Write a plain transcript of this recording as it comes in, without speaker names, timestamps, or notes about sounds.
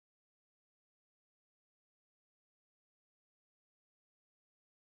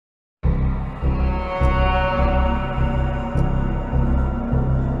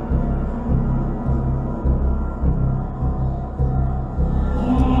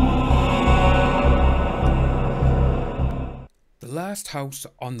Last House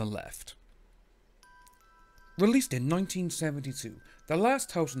on the Left. Released in 1972, The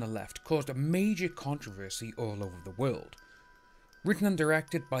Last House on the Left caused a major controversy all over the world. Written and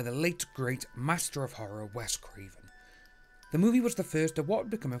directed by the late great master of horror Wes Craven. The movie was the first of what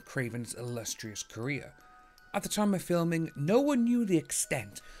would become of Craven's illustrious career. At the time of filming, no one knew the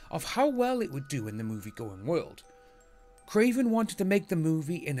extent of how well it would do in the movie-going world. Craven wanted to make the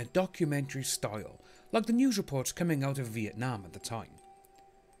movie in a documentary style, like the news reports coming out of Vietnam at the time.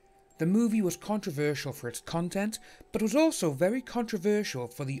 The movie was controversial for its content, but was also very controversial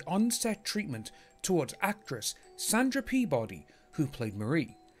for the on-set treatment towards actress Sandra Peabody, who played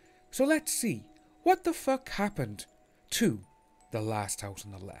Marie. So let's see, what the fuck happened to The Last House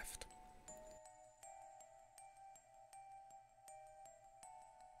on the Left?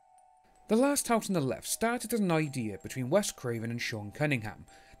 The Last House on the Left started as an idea between Wes Craven and Sean Cunningham,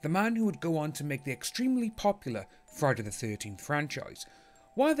 the man who would go on to make the extremely popular Friday the 13th franchise,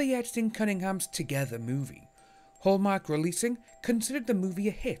 while they editing Cunningham's Together movie. Hallmark Releasing considered the movie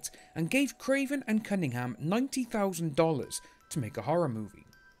a hit and gave Craven and Cunningham $90,000 to make a horror movie.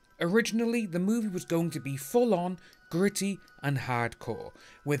 Originally, the movie was going to be full-on, gritty and hardcore,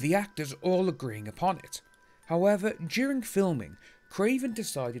 with the actors all agreeing upon it. However, during filming, Craven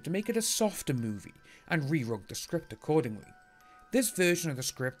decided to make it a softer movie and rewrote the script accordingly. This version of the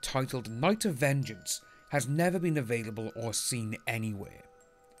script, titled Night of Vengeance, has never been available or seen anywhere.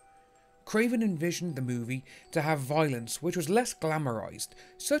 Craven envisioned the movie to have violence which was less glamorized,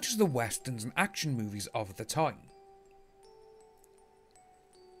 such as the westerns and action movies of the time.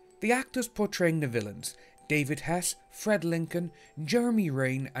 The actors portraying the villains, David Hess, Fred Lincoln, Jeremy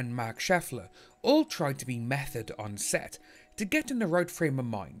Rain and Mark Scheffler, all tried to be method on set to get in the right frame of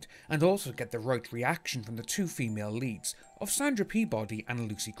mind and also get the right reaction from the two female leads of Sandra Peabody and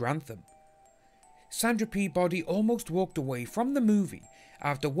Lucy Grantham. Sandra Peabody almost walked away from the movie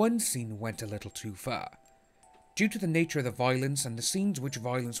after one scene went a little too far. Due to the nature of the violence and the scenes which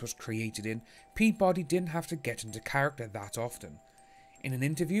violence was created in, Peabody didn't have to get into character that often. In an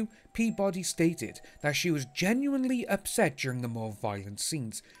interview, Peabody stated that she was genuinely upset during the more violent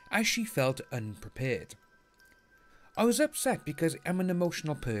scenes, as she felt unprepared. I was upset because I'm an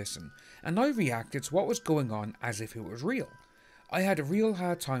emotional person, and I reacted to what was going on as if it was real. I had a real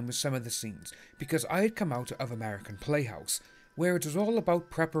hard time with some of the scenes, because I had come out of American Playhouse, where it was all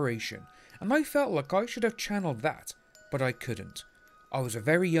about preparation, and I felt like I should have channeled that, but I couldn't. I was a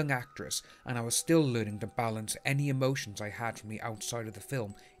very young actress, and I was still learning to balance any emotions I had from the outside of the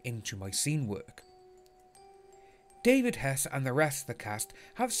film into my scene work. David Hess and the rest of the cast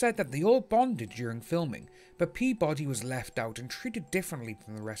have said that they all bonded during filming, but Peabody was left out and treated differently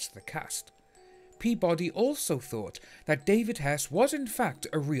than the rest of the cast. Peabody also thought that David Hess was in fact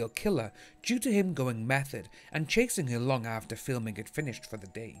a real killer due to him going method and chasing her long after filming had finished for the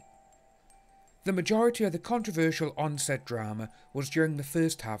day. The majority of the controversial on-set drama was during the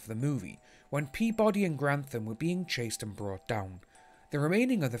first half of the movie, when Peabody and Grantham were being chased and brought down. The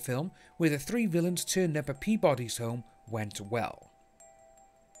remaining of the film, where the three villains turned up at Peabody's home, went well.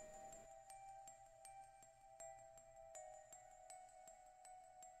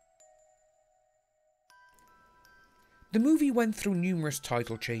 The movie went through numerous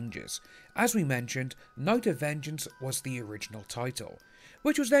title changes. As we mentioned, Night of Vengeance was the original title,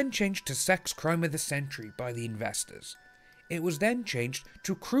 which was then changed to Sex Crime of the Century by the investors. It was then changed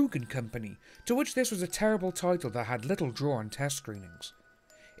to Krug & Company, to which this was a terrible title that had little draw on test screenings.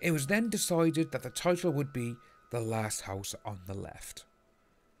 It was then decided that the title would be The Last House on the Left.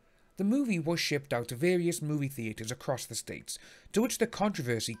 The movie was shipped out to various movie theatres across the states, to which the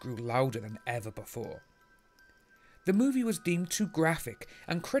controversy grew louder than ever before. The movie was deemed too graphic,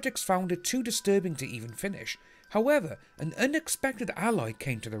 and critics found it too disturbing to even finish. However, an unexpected ally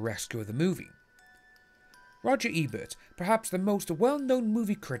came to the rescue of the movie. Roger Ebert, perhaps the most well-known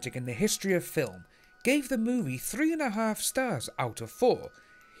movie critic in the history of film, gave the movie 3.5 stars out of 4.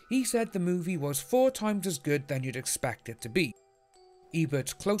 He said the movie was 4 times as good than you'd expect it to be.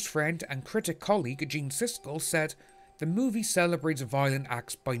 Ebert's close friend and critic colleague Gene Siskel said, "The movie celebrates violent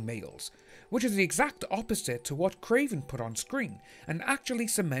acts by males, which is the exact opposite to what Craven put on screen, and actually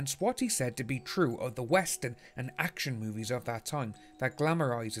cements what he said to be true of the western and action movies of that time that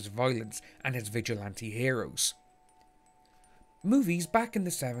glamorizes violence and its vigilante heroes." Movies back in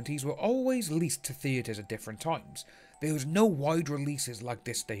the 70s were always leased to theatres at different times. There was no wide releases like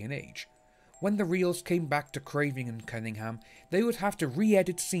this day and age. When the reels came back to Craven and Cunningham, they would have to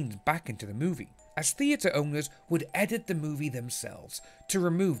re-edit scenes back into the movie, as theatre owners would edit the movie themselves to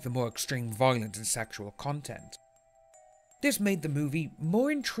remove the more extreme violence and sexual content. This made the movie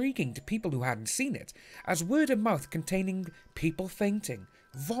more intriguing to people who hadn't seen it, as word of mouth containing people fainting,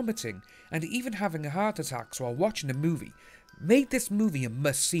 vomiting, and even having heart attacks while watching the movie made this movie a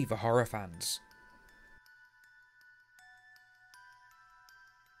must-see for horror fans.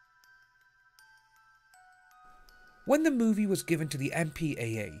 When the movie was given to the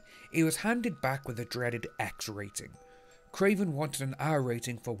MPAA, it was handed back with a dreaded X rating. Craven wanted an R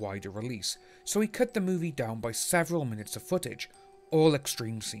rating for wider release, so he cut the movie down by several minutes of footage, all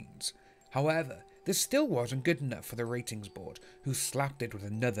extreme scenes. However, this still wasn't good enough for the ratings board, who slapped it with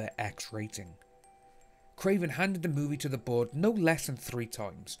another X rating. Craven handed the movie to the board no less than 3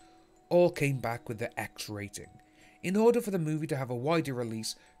 times. All came back with the X rating. In order for the movie to have a wider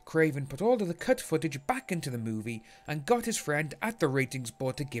release, Craven put all of the cut footage back into the movie and got his friend at the ratings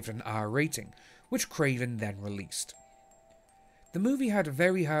board to give it an R rating, which Craven then released. The movie had a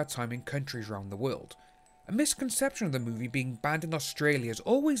very hard time in countries around the world. A misconception of the movie being banned in Australia is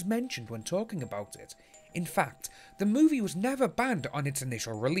always mentioned when talking about it. In fact, the movie was never banned on its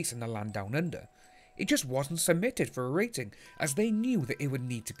initial release in the land down under. It just wasn't submitted for a rating, as they knew that it would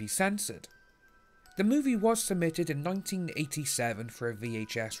need to be censored. The movie was submitted in 1987 for a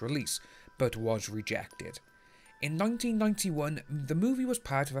VHS release, but was rejected. In 1991, the movie was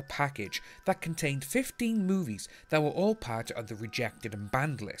part of a package that contained 15 movies that were all part of the rejected and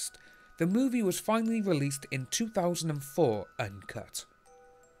banned list. The movie was finally released in 2004 uncut.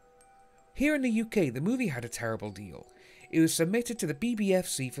 Here in the UK, the movie had a terrible deal. It was submitted to the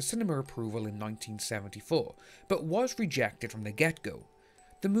BBFC for cinema approval in 1974, but was rejected from the get-go.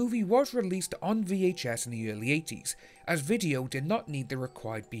 The movie was released on VHS in the early 80s, as video did not need the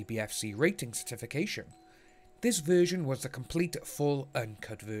required BBFC rating certification. This version was the complete full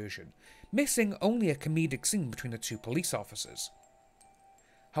uncut version, missing only a comedic scene between the 2 police officers.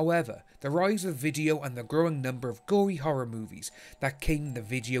 However, the rise of video and the growing number of gory horror movies that came in the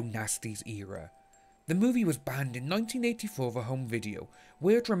video nasties era. The movie was banned in 1984 for home video,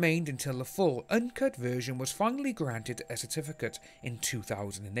 where it remained until the full uncut version was finally granted a certificate in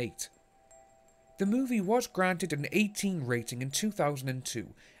 2008. The movie was granted an 18 rating in 2002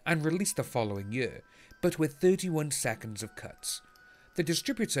 and released the following year, but with 31 seconds of cuts. The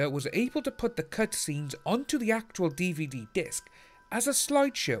distributor was able to put the cut scenes onto the actual DVD disc as a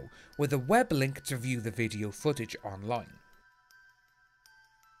slideshow with a web link to view the video footage online.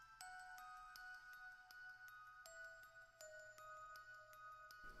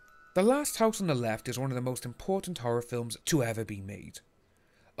 The Last House on the Left is one of the most important horror films to ever be made.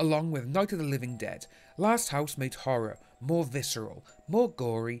 Along with Night of the Living Dead, Last House made horror more visceral, more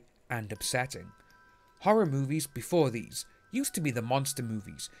gory, and upsetting. Horror movies before these used to be the monster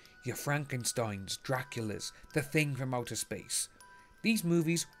movies, your Frankensteins, Draculas, The Thing from outer space. These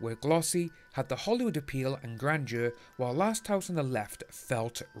movies were glossy, had the Hollywood appeal and grandeur, while Last House on the Left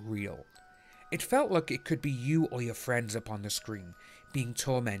felt real. It felt like it could be you or your friends up on the screen, being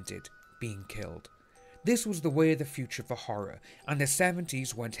tormented, being killed. This was the way of the future for horror, and the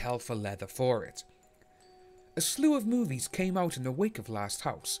 70s went hell for leather for it. A slew of movies came out in the wake of Last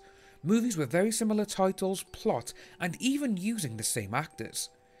House, movies with very similar titles, plot, and even using the same actors.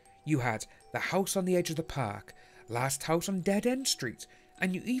 You had The House on the Edge of the Park, Last House on Dead End Street,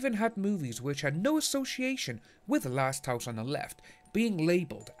 and you even had movies which had no association with Last House on the Left being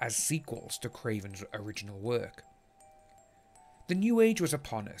labelled as sequels to Craven's original work. The new age was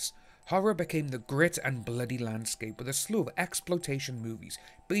upon us. Horror became the grit and bloody landscape with a slew of exploitation movies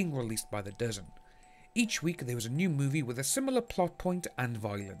being released by the dozen. Each week there was a new movie with a similar plot point and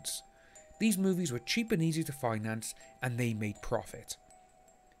violence. These movies were cheap and easy to finance, and they made profit.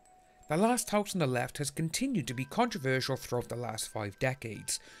 The Last House on the Left has continued to be controversial throughout the last 5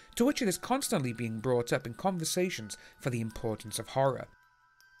 decades, to which it is constantly being brought up in conversations for the importance of horror.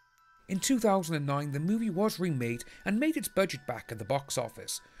 In 2009, the movie was remade and made its budget back at the box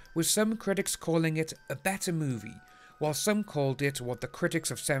office, with some critics calling it a better movie, while some called it what the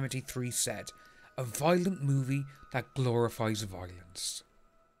critics of '73 said, a violent movie that glorifies violence.